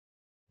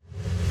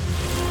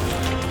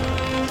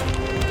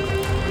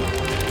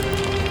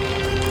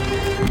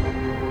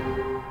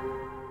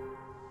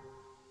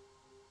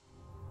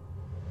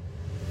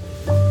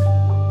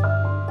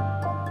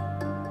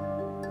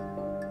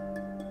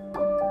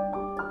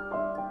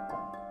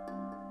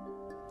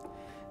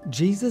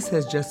Jesus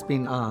has just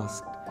been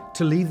asked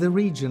to leave the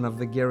region of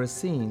the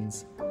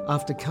Gerasenes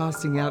after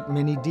casting out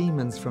many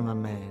demons from a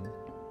man.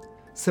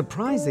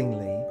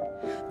 Surprisingly,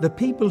 the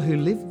people who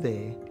lived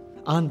there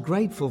aren't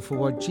grateful for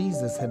what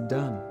Jesus had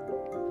done.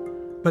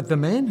 But the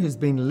man who's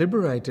been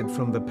liberated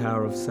from the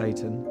power of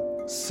Satan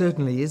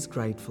certainly is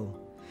grateful,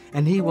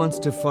 and he wants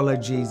to follow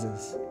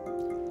Jesus.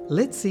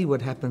 Let's see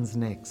what happens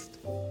next.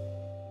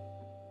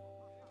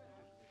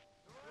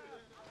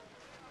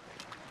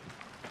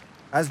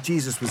 As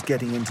Jesus was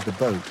getting into the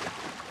boat,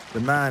 the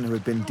man who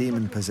had been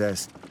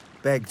demon-possessed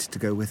begged to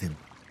go with him.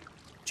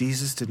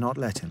 Jesus did not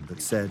let him, but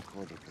said,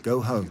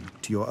 "Go home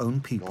to your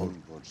own people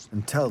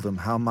and tell them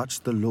how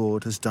much the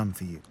Lord has done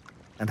for you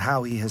and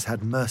how he has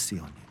had mercy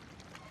on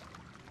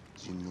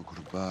you."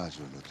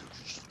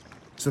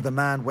 So the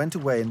man went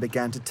away and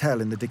began to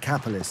tell in the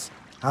Decapolis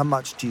how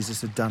much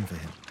Jesus had done for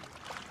him,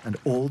 and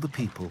all the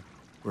people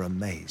were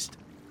amazed.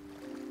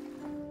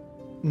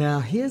 Now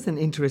here's an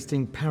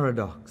interesting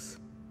paradox.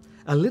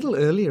 A little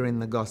earlier in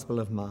the Gospel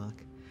of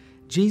Mark,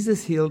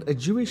 Jesus healed a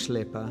Jewish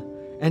leper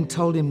and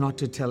told him not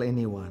to tell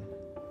anyone.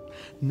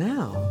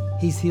 Now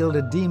he's healed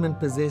a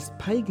demon-possessed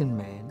pagan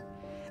man,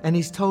 and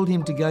he's told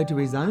him to go to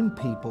his own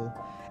people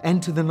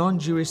and to the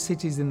non-Jewish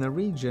cities in the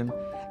region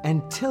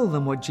and tell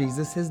them what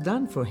Jesus has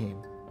done for him.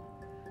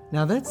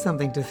 Now that's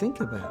something to think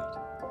about.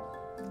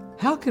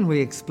 How can we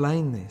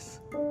explain this?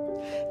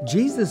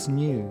 Jesus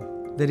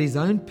knew that his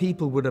own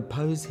people would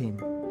oppose him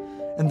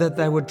and that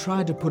they would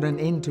try to put an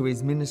end to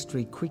his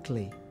ministry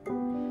quickly.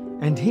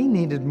 And he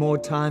needed more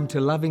time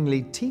to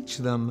lovingly teach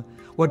them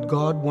what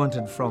God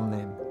wanted from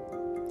them.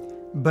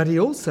 But he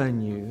also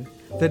knew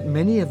that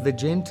many of the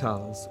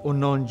Gentiles or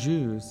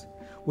non-Jews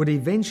would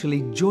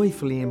eventually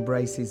joyfully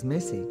embrace his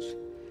message.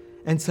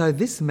 And so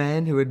this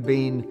man who had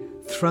been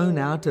thrown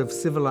out of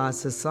civilized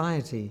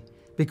society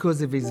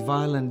because of his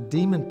violent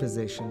demon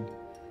possession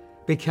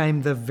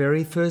became the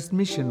very first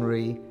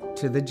missionary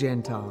to the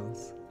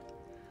Gentiles.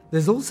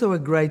 There's also a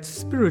great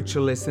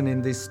spiritual lesson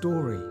in this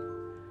story.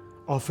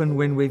 Often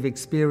when we've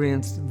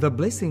experienced the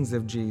blessings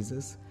of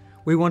Jesus,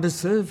 we want to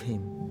serve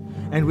him,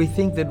 and we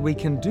think that we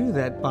can do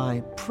that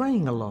by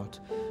praying a lot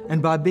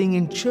and by being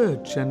in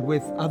church and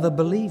with other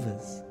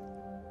believers.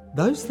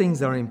 Those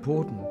things are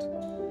important,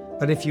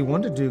 but if you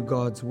want to do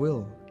God's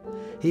will,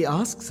 he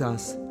asks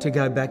us to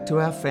go back to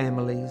our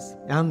families,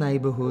 our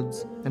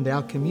neighborhoods, and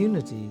our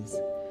communities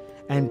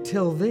and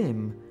tell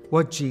them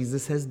what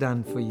Jesus has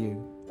done for you.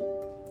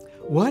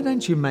 Why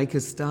don't you make a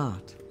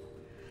start?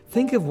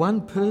 Think of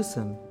one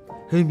person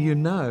whom you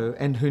know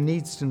and who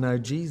needs to know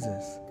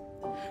Jesus.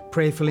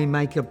 Prayerfully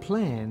make a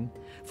plan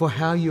for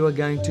how you are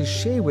going to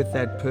share with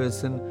that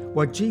person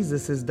what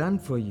Jesus has done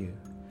for you.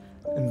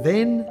 And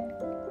then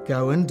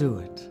go and do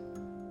it.